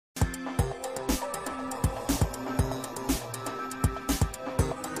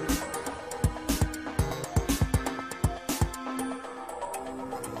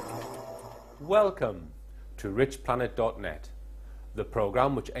Welcome to richplanet.net, the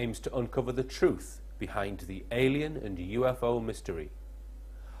program which aims to uncover the truth behind the alien and UFO mystery.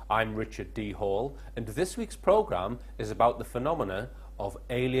 I'm Richard D. Hall, and this week's program is about the phenomena of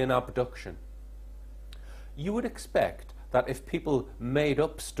alien abduction. You would expect that if people made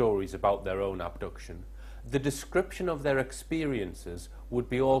up stories about their own abduction, the description of their experiences would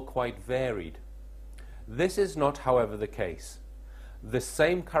be all quite varied. This is not, however, the case. The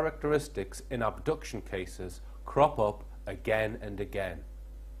same characteristics in abduction cases crop up again and again.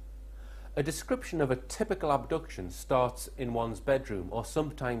 A description of a typical abduction starts in one's bedroom or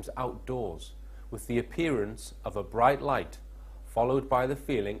sometimes outdoors, with the appearance of a bright light, followed by the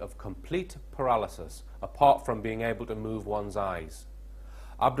feeling of complete paralysis, apart from being able to move one's eyes.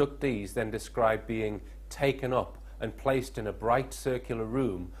 Abductees then describe being taken up and placed in a bright circular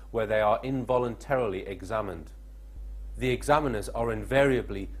room where they are involuntarily examined. The examiners are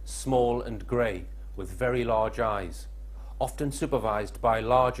invariably small and grey, with very large eyes, often supervised by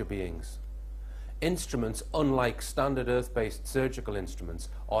larger beings. Instruments unlike standard Earth-based surgical instruments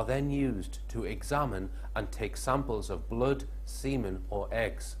are then used to examine and take samples of blood, semen or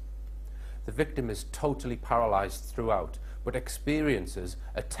eggs. The victim is totally paralysed throughout, but experiences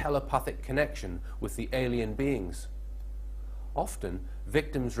a telepathic connection with the alien beings. Often,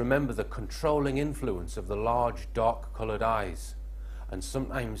 victims remember the controlling influence of the large, dark-coloured eyes, and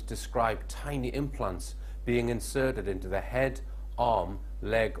sometimes describe tiny implants being inserted into the head, arm,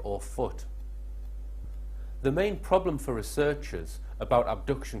 leg or foot. The main problem for researchers about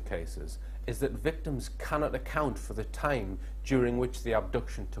abduction cases is that victims cannot account for the time during which the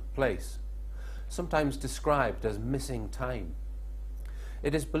abduction took place, sometimes described as missing time.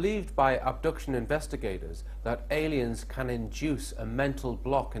 It is believed by abduction investigators that aliens can induce a mental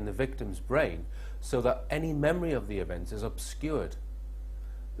block in the victim's brain so that any memory of the events is obscured.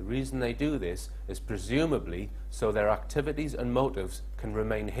 The reason they do this is presumably so their activities and motives can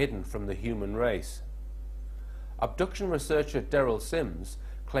remain hidden from the human race. Abduction researcher Daryl Sims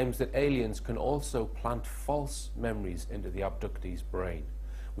claims that aliens can also plant false memories into the abductee's brain,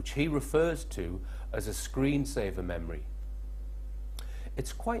 which he refers to as a screensaver memory.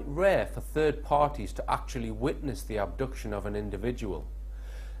 It's quite rare for third parties to actually witness the abduction of an individual.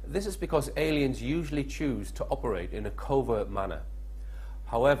 This is because aliens usually choose to operate in a covert manner.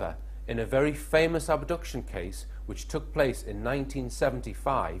 However, in a very famous abduction case which took place in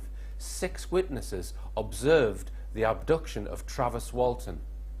 1975, 6 witnesses observed the abduction of Travis Walton.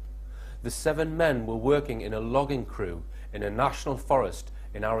 The 7 men were working in a logging crew in a national forest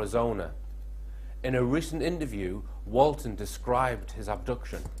in Arizona. In a recent interview, Walton described his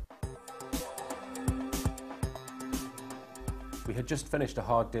abduction. We had just finished a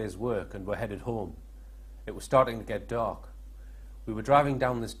hard day's work and were headed home. It was starting to get dark. We were driving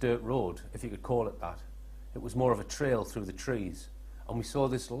down this dirt road, if you could call it that. It was more of a trail through the trees, and we saw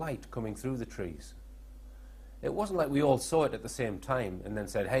this light coming through the trees. It wasn't like we all saw it at the same time and then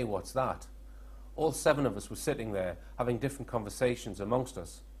said, "Hey, what's that?" All 7 of us were sitting there having different conversations amongst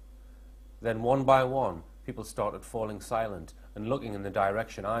us. Then one by one, people started falling silent and looking in the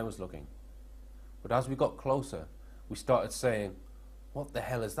direction I was looking. But as we got closer, we started saying, "What the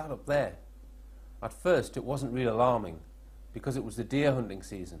hell is that up there?" At first, it wasn't real alarming, because it was the deer hunting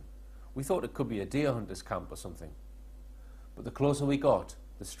season. We thought it could be a deer hunter's camp or something. But the closer we got,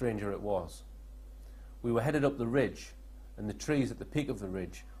 the stranger it was. We were headed up the ridge, and the trees at the peak of the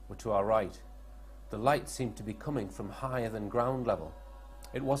ridge were to our right. The light seemed to be coming from higher than ground level.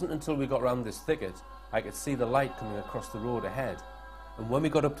 It wasn't until we got round this thicket I could see the light coming across the road ahead, and when we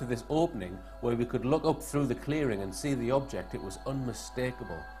got up to this opening where we could look up through the clearing and see the object, it was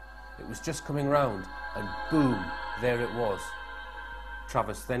unmistakable. It was just coming round, and boom, there it was.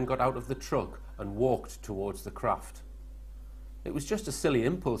 Travis then got out of the truck and walked towards the craft. It was just a silly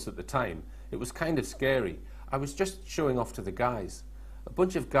impulse at the time. It was kind of scary. I was just showing off to the guys. A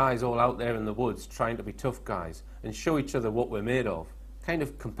bunch of guys all out there in the woods trying to be tough guys and show each other what we're made of. Kind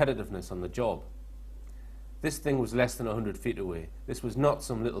of competitiveness on the job. This thing was less than 100 feet away. This was not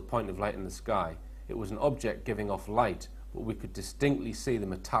some little point of light in the sky. It was an object giving off light, but we could distinctly see the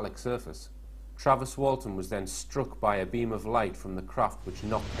metallic surface. Travis Walton was then struck by a beam of light from the craft which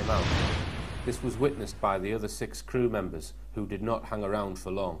knocked him out. This was witnessed by the other 6 crew members, who did not hang around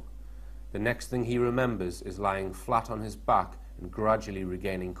for long. The next thing he remembers is lying flat on his back and gradually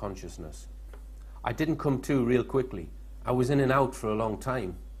regaining consciousness. I didn't come to real quickly. I was in and out for a long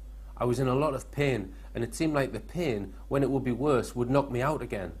time. I was in a lot of pain, and it seemed like the pain, when it would be worse, would knock me out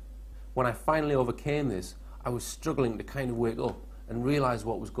again. When I finally overcame this, I was struggling to kind of wake up and realize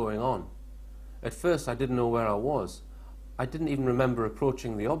what was going on. At first I didn't know where I was. I didn't even remember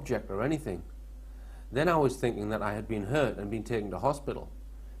approaching the object or anything. Then I was thinking that I had been hurt and been taken to hospital,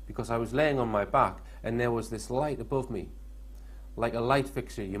 because I was laying on my back and there was this light above me, like a light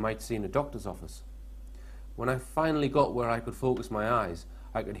fixture you might see in a doctor's office. When I finally got where I could focus my eyes,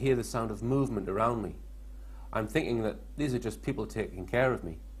 I could hear the sound of movement around me. I'm thinking that these are just people taking care of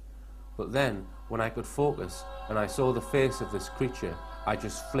me. But then, when I could focus and I saw the face of this creature, I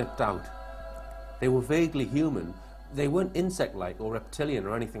just flipped out. They were vaguely human. They weren't insect-like or reptilian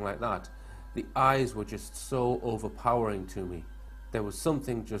or anything like that. The eyes were just so overpowering to me. There was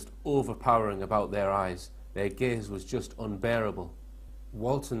something just overpowering about their eyes. Their gaze was just unbearable.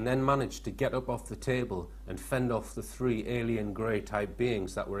 Walton then managed to get up off the table and fend off the 3 alien grey type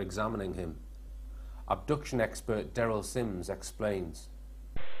beings that were examining him. Abduction expert Daryl Sims explains.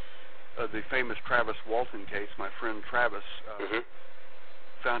 The famous Travis Walton case, my friend Travis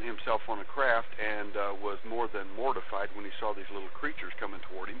found himself on a craft and was more than mortified when he saw these little creatures coming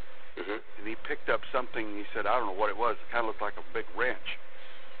toward him. And he picked up something, and he said, I don't know what it was. It kind of looked like a big wrench.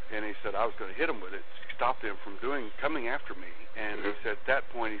 And he said, I was going to hit him with it, stop them from coming after me. And he said, at that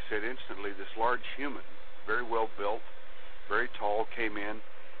point, he said, instantly, this large human, very well built, very tall, came in,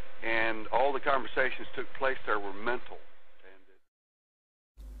 and all the conversations took place there were mental.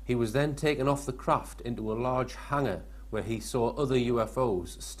 He was then taken off the craft into a large hangar where he saw other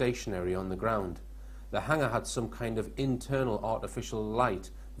UFOs stationary on the ground. The hangar had some kind of internal artificial light,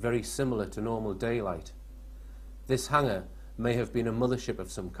 very similar to normal daylight. This hangar may have been a mothership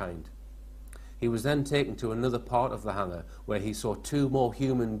of some kind. He was then taken to another part of the hangar where he saw 2 more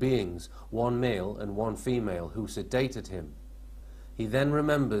human beings, 1 male and 1 female, who sedated him. He then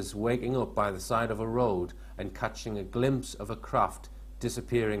remembers waking up by the side of a road and catching a glimpse of a craft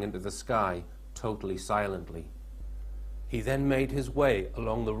disappearing into the sky totally silently. He then made his way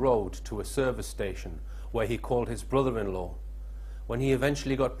along the road to a service station where he called his brother-in-law. When he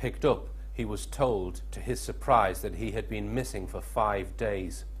eventually got picked up, he was told, to his surprise, that he had been missing for 5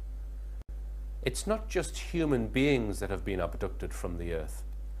 days. It's not just human beings that have been abducted from the Earth.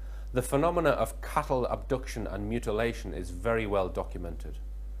 The phenomena of cattle abduction and mutilation is very well documented.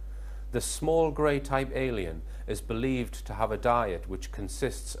 The small grey type alien is believed to have a diet which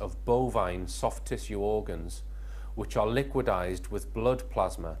consists of bovine soft tissue organs, which are liquidized with blood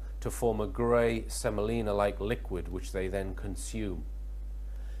plasma to form a grey semolina-like liquid which they then consume.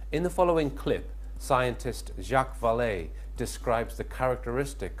 In the following clip, scientist Jacques Vallée describes the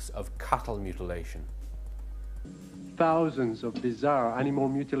characteristics of cattle mutilation. Thousands of bizarre animal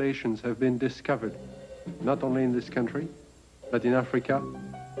mutilations have been discovered, not only in this country, but in Africa,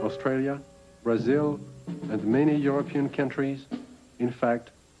 Australia, Brazil, and many European countries, in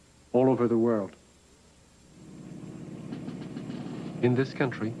fact, all over the world. In this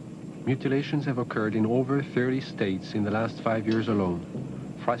country, mutilations have occurred in over 30 states in the last 5 years alone.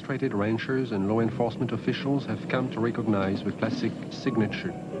 Frustrated ranchers and law enforcement officials have come to recognize the classic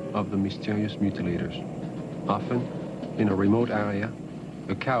signature of the mysterious mutilators. Often, in a remote area,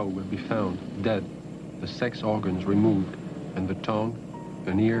 a cow will be found dead, the sex organs removed, and the tongue,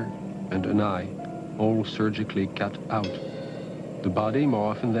 an ear, and an eye, all surgically cut out. The body,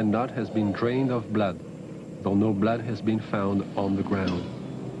 more often than not, has been drained of blood, though no blood has been found on the ground.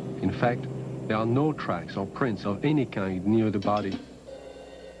 In fact, there are no tracks or prints of any kind near the body.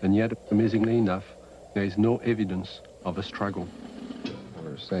 And yet, amazingly enough, there is no evidence of a struggle.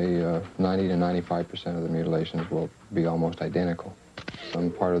 Say 90 to 95% of the mutilations will be almost identical. Some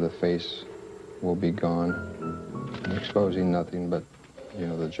part of the face will be gone, exposing nothing but,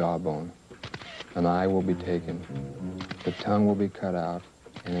 the jawbone. An eye will be taken, the tongue will be cut out,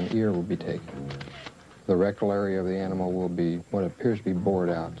 and an ear will be taken. The rectal area of the animal will be what appears to be bored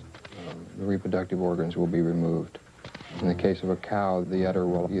out. The reproductive organs will be removed. In the case of a cow, the udder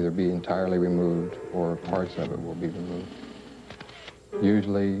will either be entirely removed or parts of it will be removed.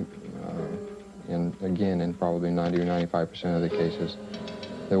 Usually, in probably 90 or 95% of the cases,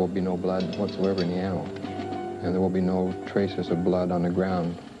 there will be no blood whatsoever in the animal. And there will be no traces of blood on the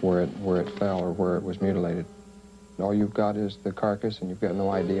ground where it fell or where it was mutilated. All you've got is the carcass, and you've got no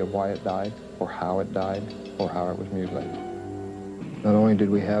idea why it died, or how it died, or how it was mutilated. Not only did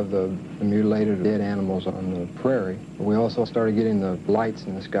we have the mutilated dead animals on the prairie, but we also started getting the lights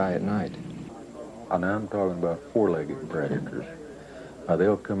in the sky at night. And I'm talking about four-legged predators.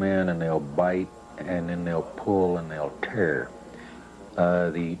 They'll come in and they'll bite, and then they'll pull and they'll tear.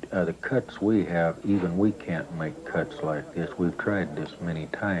 The cuts we have, even we can't make cuts like this. We've tried this many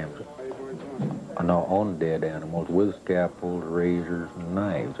times on dead animals with scalpels, razors, and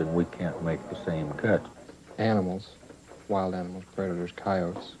knives, and we can't make the same cuts. Animals, wild animals, predators,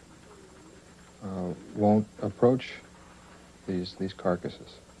 coyotes, won't approach these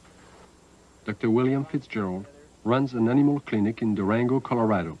carcasses. Dr. William Fitzgerald runs an animal clinic in Durango,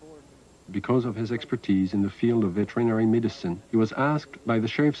 Colorado. Because of his expertise in the field of veterinary medicine, he was asked by the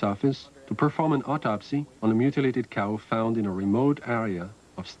sheriff's office to perform an autopsy on a mutilated cow found in a remote area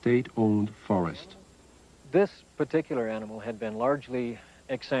of state-owned forest. This particular animal had been largely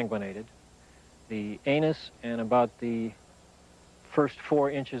exsanguinated. The anus and about the first 4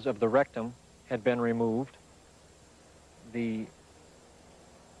 inches of the rectum had been removed. The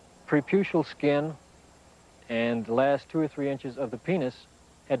preputial skin and the last 2 or 3 inches of the penis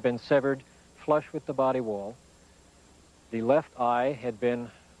had been severed flush with the body wall. The left eye had been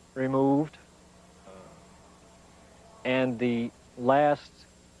removed, and the last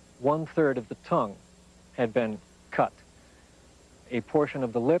 1/3 of the tongue had been cut. A portion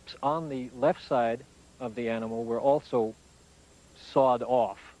of the lips on the left side of the animal were also sawed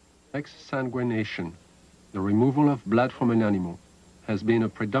off. Exsanguination, the removal of blood from an animal, has been a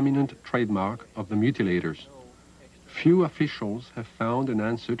predominant trademark of the mutilators. Few officials have found an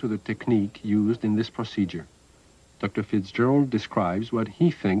answer to the technique used in this procedure. Dr. Fitzgerald describes what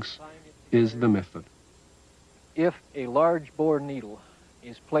he thinks is the method. If a large bore needle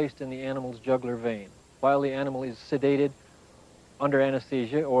is placed in the animal's jugular vein while the animal is sedated, under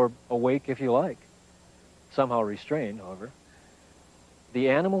anesthesia, or awake if you like, somehow restrained, however, the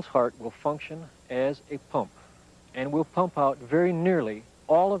animal's heart will function as a pump and will pump out very nearly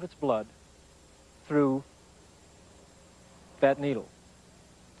all of its blood through that needle.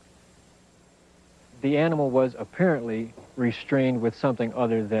 The animal was apparently restrained with something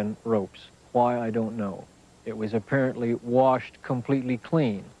other than ropes. Why, I don't know. It was apparently washed completely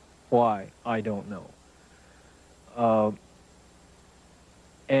clean. Why, I don't know.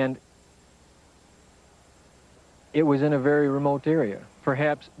 And it was in a very remote area.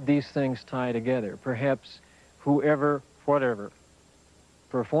 Perhaps these things tie together. Perhaps whoever, whatever,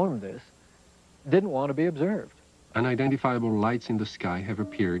 performed this didn't want to be observed. Unidentifiable lights in the sky have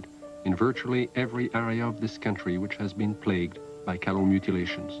appeared in virtually every area of this country which has been plagued by cattle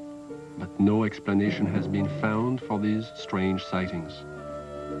mutilations. But no explanation has been found for these strange sightings.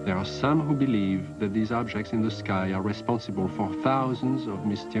 There are some who believe that these objects in the sky are responsible for thousands of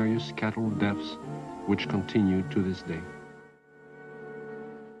mysterious cattle deaths which continue to this day.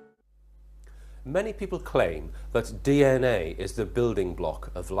 Many people claim that DNA is the building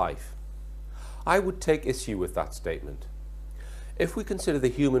block of life. I would take issue with that statement. If we consider the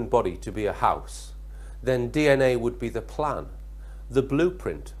human body to be a house, then DNA would be the plan, the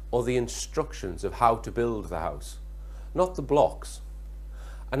blueprint, or the instructions of how to build the house, not the blocks.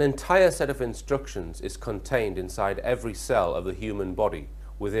 An entire set of instructions is contained inside every cell of the human body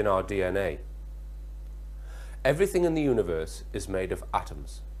within our DNA. Everything in the universe is made of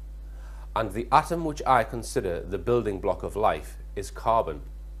atoms, and the atom which I consider the building block of life is carbon.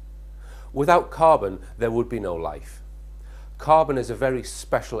 Without carbon, there would be no life. Carbon is a very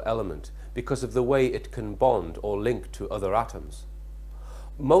special element because of the way it can bond or link to other atoms.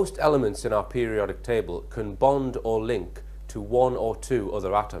 Most elements in our periodic table can bond or link to 1 or 2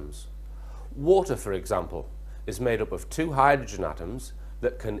 other atoms. Water, for example, is made up of 2 hydrogen atoms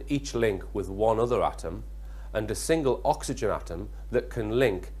that can each link with 1 other atom, and a single oxygen atom that can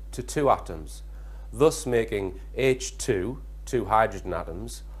link to 2 atoms, thus making H2, 2 hydrogen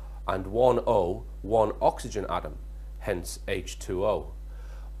atoms, and 1O, 1 oxygen atom, hence H2O.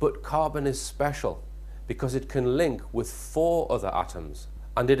 But carbon is special because it can link with 4 other atoms,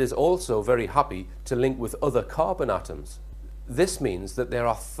 and it is also very happy to link with other carbon atoms. This means that there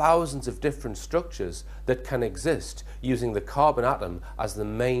are thousands of different structures that can exist using the carbon atom as the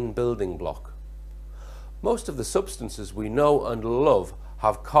main building block. Most of the substances we know and love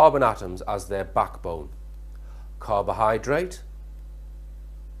have carbon atoms as their backbone. Carbohydrate,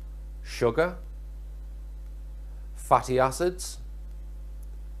 sugar, fatty acids,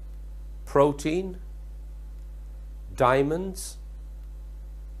 protein, diamonds.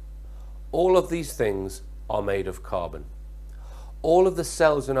 All of these things are made of carbon. All of the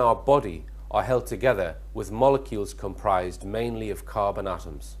cells in our body are held together with molecules comprised mainly of carbon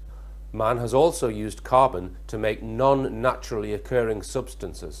atoms. Man has also used carbon to make non-naturally occurring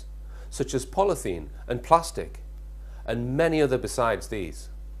substances, such as polythene and plastic, and many other besides these.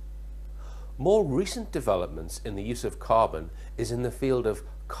 More recent developments in the use of carbon is in the field of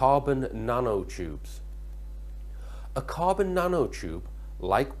carbon nanotubes. A carbon nanotube,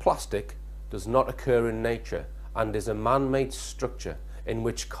 like plastic, does not occur in nature and is a man-made structure in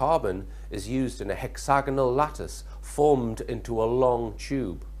which carbon is used in a hexagonal lattice formed into a long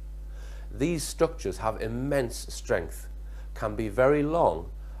tube. These structures have immense strength, can be very long,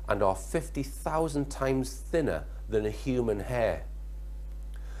 and are 50,000 times thinner than a human hair.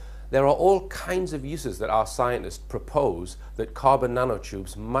 There are all kinds of uses that our scientists propose that carbon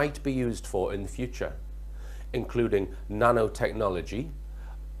nanotubes might be used for in the future, including nanotechnology,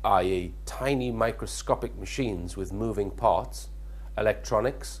 i.e. tiny microscopic machines with moving parts,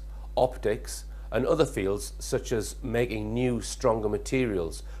 electronics, optics, and other fields such as making new, stronger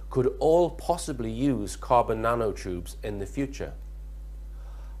materials could all possibly use carbon nanotubes in the future.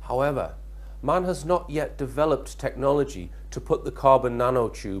 However, man has not yet developed technology to put the carbon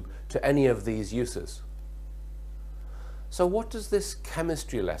nanotube to any of these uses. So what does this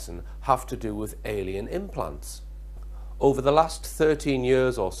chemistry lesson have to do with alien implants? Over the last 13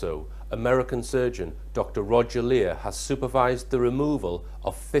 years or so, American surgeon Dr. Roger Leir has supervised the removal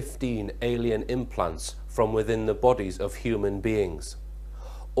of 15 alien implants from within the bodies of human beings.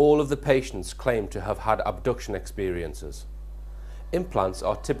 All of the patients claim to have had abduction experiences. Implants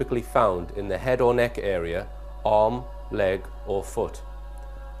are typically found in the head or neck area, arm, leg or foot.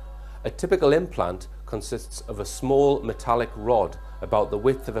 A typical implant consists of a small metallic rod about the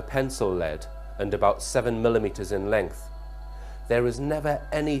width of a pencil lead and about 7 millimeters in length. There is never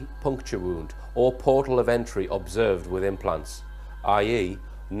any puncture wound or portal of entry observed with implants, i.e.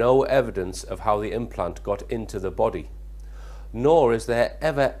 no evidence of how the implant got into the body. Nor is there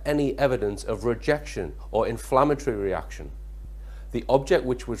ever any evidence of rejection or inflammatory reaction. The object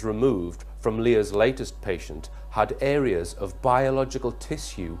which was removed from Leir's latest patient had areas of biological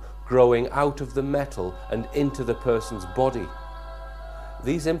tissue growing out of the metal and into the person's body.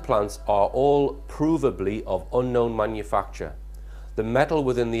 These implants are all provably of unknown manufacture. The metal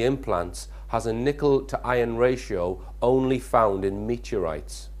within the implants has a nickel to iron ratio only found in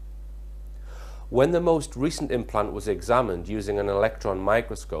meteorites. When the most recent implant was examined using an electron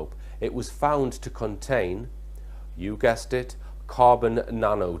microscope, it was found to contain, you guessed it, carbon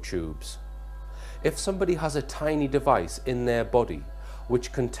nanotubes. If somebody has a tiny device in their body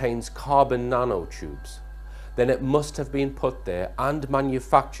which contains carbon nanotubes, then it must have been put there and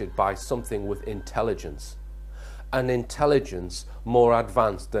manufactured by something with intelligence, an intelligence more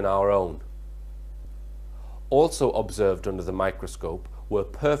advanced than our own. Also observed under the microscope were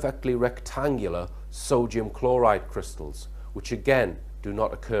perfectly rectangular sodium chloride crystals, which again do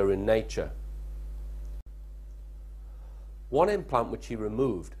not occur in nature. One implant which he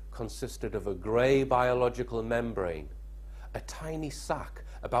removed consisted of a grey biological membrane, a tiny sac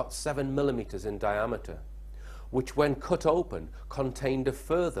about 7 millimeters in diameter, which when cut open contained a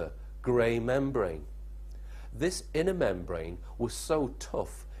further grey membrane. This inner membrane was so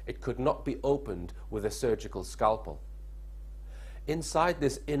tough it could not be opened with a surgical scalpel. Inside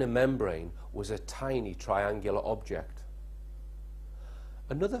this inner membrane was a tiny triangular object.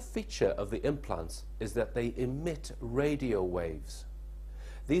 Another feature of the implants is that they emit radio waves.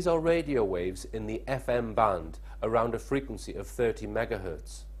 These are radio waves in the FM band around a frequency of 30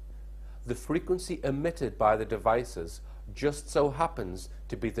 megahertz. The frequency emitted by the devices just so happens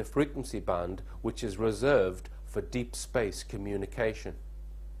to be the frequency band which is reserved for deep space communication.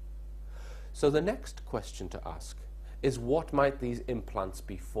 So the next question to ask is, what might these implants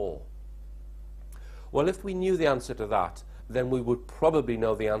be for? Well, if we knew the answer to that, then we would probably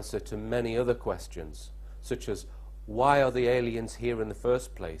know the answer to many other questions, such as why are the aliens here in the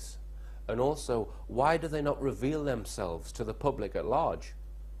first place? And also, why do they not reveal themselves to the public at large?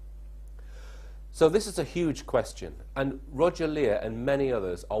 So this is a huge question, and Roger Leir and many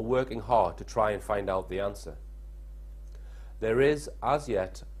others are working hard to try and find out the answer. There is, as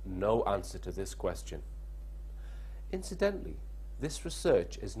yet, no answer to this question. Incidentally, this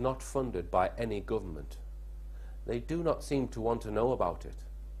research is not funded by any government. They do not seem to want to know about it.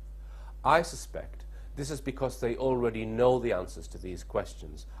 I suspect this is because they already know the answers to these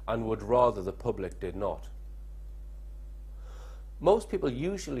questions and would rather the public did not. Most people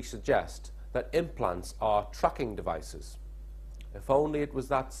usually suggest that implants are tracking devices. If only it was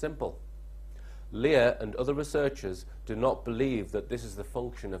that simple. Leir and other researchers do not believe that this is the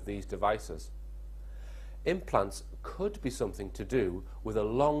function of these devices. Implants could be something to do with a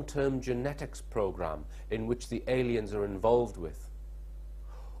long-term genetics program in which the aliens are involved with.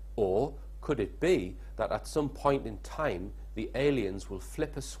 Or could it be that at some point in time the aliens will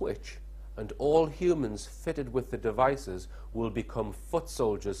flip a switch and all humans fitted with the devices will become foot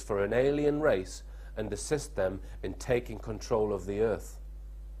soldiers for an alien race and assist them in taking control of the Earth?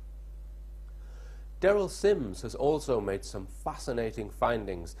 Daryl Sims has also made some fascinating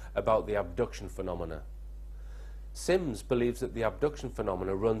findings about the abduction phenomena. Sims believes that the abduction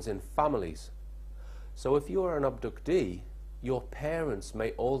phenomena runs in families. So if you are an abductee, your parents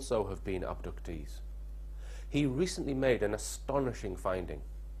may also have been abductees. He recently made an astonishing finding.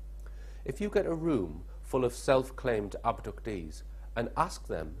 If you get a room full of self-claimed abductees and ask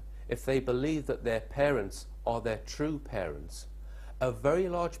them if they believe that their parents are their true parents, a very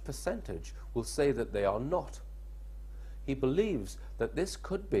large percentage will say that they are not. He believes that this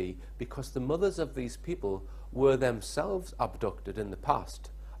could be because the mothers of these people were themselves abducted in the past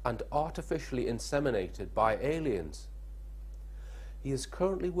and artificially inseminated by aliens. He is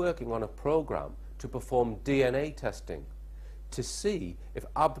currently working on a program to perform DNA testing to see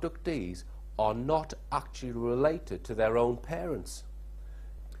if abductees are not actually related to their own parents.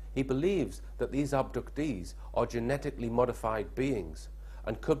 He believes that these abductees are genetically modified beings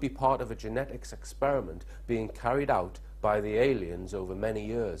and could be part of a genetics experiment being carried out by the aliens over many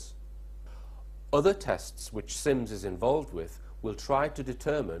years. Other tests which Sims is involved with will try to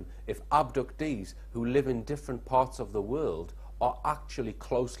determine if abductees who live in different parts of the world are actually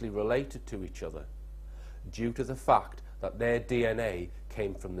closely related to each other, due to the fact that their DNA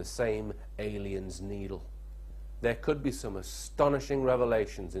came from the same alien's needle. There could be some astonishing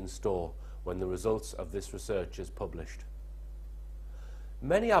revelations in store when the results of this research is published.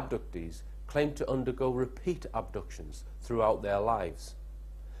 Many abductees claim to undergo repeat abductions throughout their lives.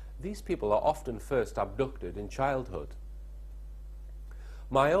 These people are often first abducted in childhood.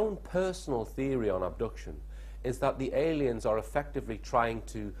 My own personal theory on abduction is that the aliens are effectively trying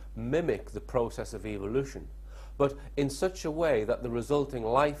to mimic the process of evolution, but in such a way that the resulting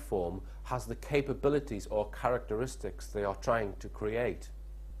life form has the capabilities or characteristics they are trying to create.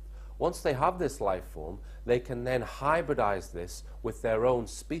 Once they have this life form, they can then hybridize this with their own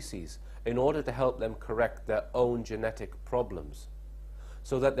species in order to help them correct their own genetic problems,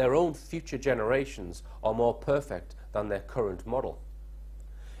 so that their own future generations are more perfect than their current model.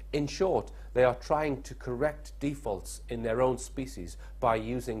 In short, they are trying to correct defaults in their own species by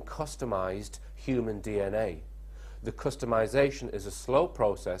using customized human DNA. The customization is a slow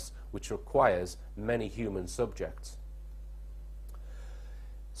process which requires many human subjects.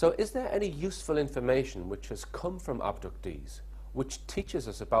 So is there any useful information which has come from abductees which teaches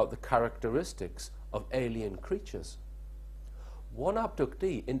us about the characteristics of alien creatures? One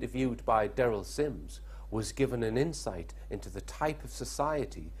abductee interviewed by Daryl Sims was given an insight into the type of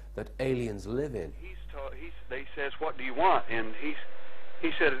society that aliens live in. They says, "What do you want?" And he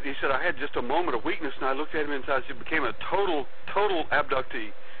said, "I had just a moment of weakness," and I looked at him and I became a total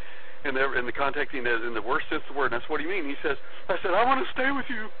abductee. In the contacting in the worst sense of the word. And that's what he mean. He says, I said, "I want to stay with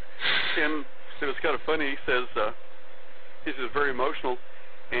you." And it was kind of funny. He says, very emotional.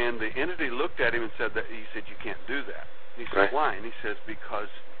 And the entity looked at him and said that he said, "You can't do that." And he said, Right. "Why?" And he says, "Because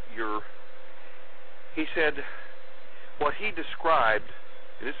he said, what he described,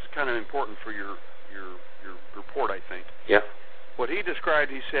 and this is kind of important for your report, I think. Yeah. What he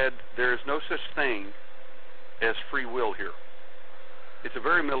described, he said, there is no such thing as free will here. It's a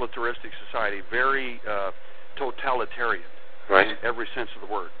very militaristic society, very totalitarian, Right. in every sense of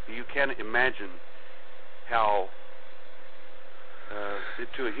the word. You can't imagine how,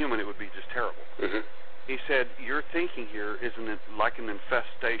 to a human, it would be just terrible. Mm-hmm. He said, your thinking here is like an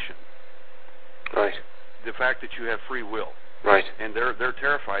infestation. Right. The fact that you have free will. Right. And they're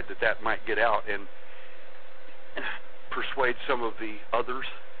terrified that might get out and persuade some of the others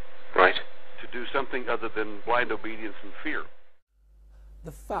Right. to do something other than blind obedience and fear.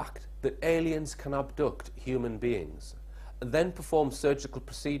 The fact that aliens can abduct human beings and then perform surgical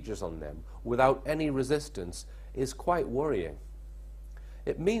procedures on them without any resistance is quite worrying.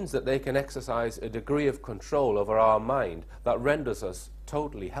 It means that they can exercise a degree of control over our mind that renders us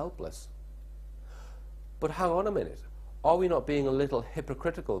totally helpless. But hang on a minute, are we not being a little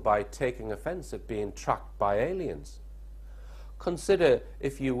hypocritical by taking offense at being tracked by aliens? Consider,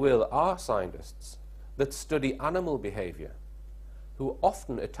 if you will, our scientists that study animal behavior, who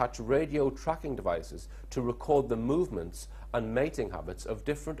often attach radio tracking devices to record the movements and mating habits of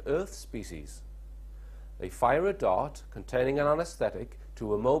different Earth species. They fire a dart containing an anesthetic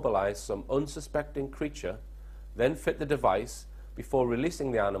to immobilize some unsuspecting creature, then fit the device before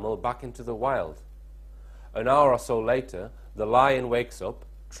releasing the animal back into the wild. An hour or so later, the lion wakes up,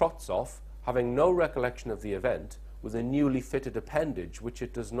 trots off, having no recollection of the event, with a newly fitted appendage which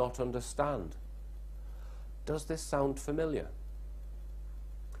it does not understand. Does this sound familiar?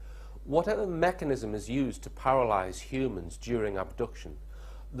 Whatever mechanism is used to paralyze humans during abduction,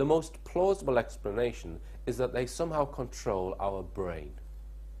 the most plausible explanation is that they somehow control our brain.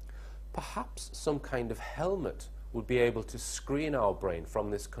 Perhaps some kind of helmet would be able to screen our brain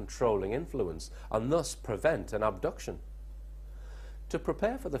from this controlling influence and thus prevent an abduction. To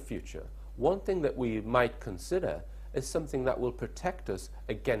prepare for the future, one thing that we might consider is something that will protect us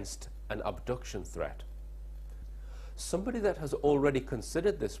against an abduction threat. Somebody that has already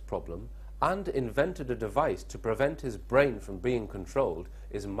considered this problem and invented a device to prevent his brain from being controlled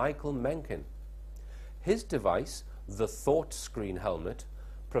is Michael Mencken. His device, the Thought Screen Helmet,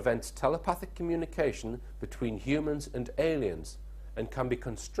 prevents telepathic communication between humans and aliens and can be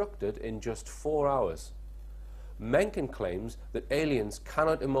constructed in just 4 hours. Mencken claims that aliens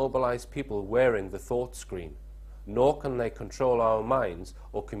cannot immobilize people wearing the thought screen, nor can they control our minds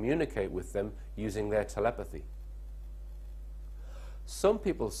or communicate with them using their telepathy. Some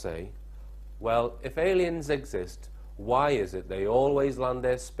people say, well, if aliens exist, why is it they always land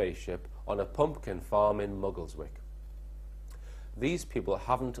their spaceship on a pumpkin farm in Muggleswick? These people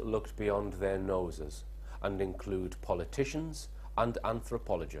haven't looked beyond their noses and include politicians and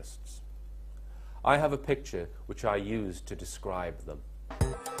anthropologists. I have a picture which I use to describe them.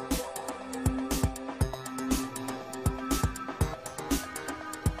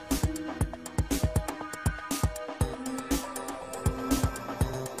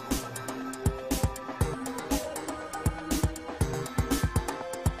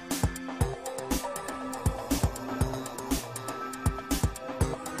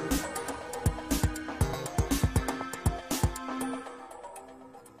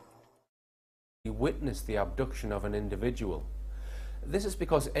 Witness the abduction of an individual. This is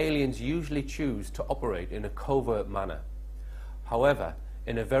because aliens usually choose to operate in a covert manner. However,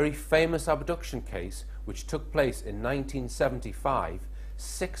 in a very famous abduction case which took place in 1975,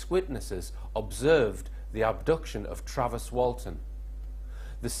 6 witnesses observed the abduction of Travis Walton.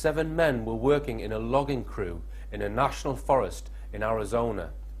 The 7 men were working in a logging crew in a national forest in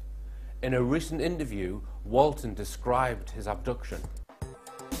Arizona. In a recent interview, Walton described his abduction.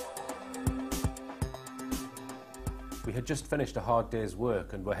 We had just finished a hard day's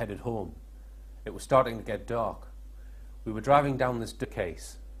work and were headed home. It was starting to get dark. We were driving down this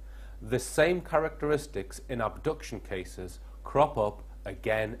case. The same characteristics in abduction cases crop up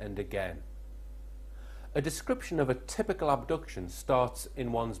again and again. A description of a typical abduction starts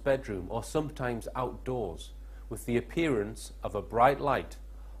in one's bedroom or sometimes outdoors, with the appearance of a bright light,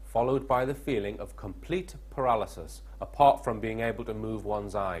 followed by the feeling of complete paralysis, apart from being able to move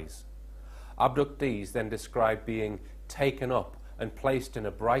one's eyes. Abductees then describe being taken up and placed in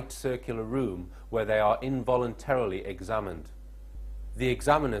a bright circular room where they are involuntarily examined. The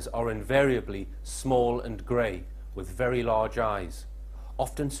examiners are invariably small and grey, with very large eyes,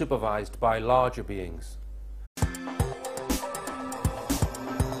 often supervised by larger beings.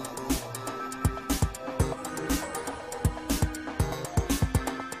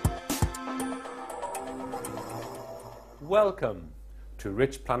 Welcome to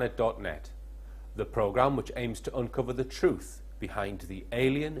richplanet.net, the program which aims to uncover the truth behind the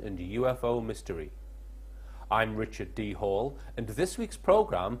alien and UFO mystery. I'm Richard D. Hall, and this week's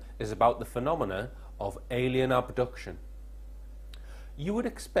program is about the phenomena of alien abduction. You would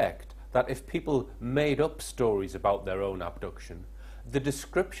expect that if people made up stories about their own abduction, the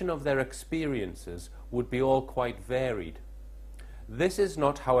description of their experiences would be all quite varied. This is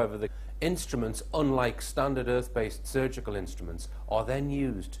not, however, the case. Instruments, unlike standard Earth-based surgical instruments, are then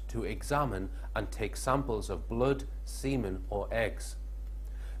used to examine and take samples of blood, semen or eggs.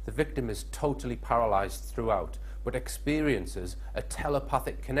 The victim is totally paralyzed throughout, but experiences a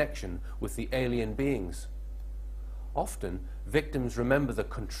telepathic connection with the alien beings. Often, victims remember the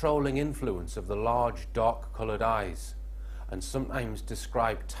controlling influence of the large, dark-colored eyes, and sometimes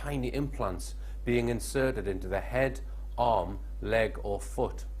describe tiny implants being inserted into the head, arm, leg or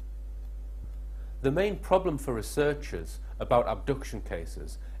foot. The main problem for researchers about abduction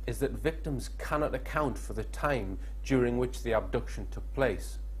cases is that victims cannot account for the time during which the abduction took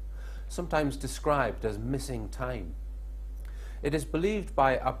place, sometimes described as missing time. It is believed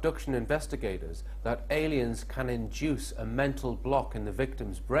by abduction investigators that aliens can induce a mental block in the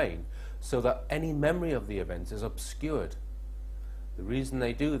victim's brain so that any memory of the events is obscured. The reason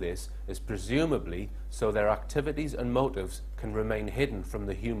they do this is presumably so their activities and motives can remain hidden from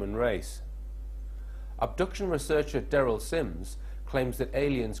the human race. Abduction researcher Daryl Sims claims that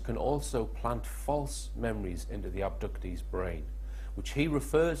aliens can also plant false memories into the abductee's brain, which he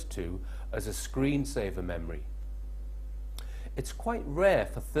refers to as a screensaver memory. It's quite rare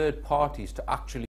for third parties to actually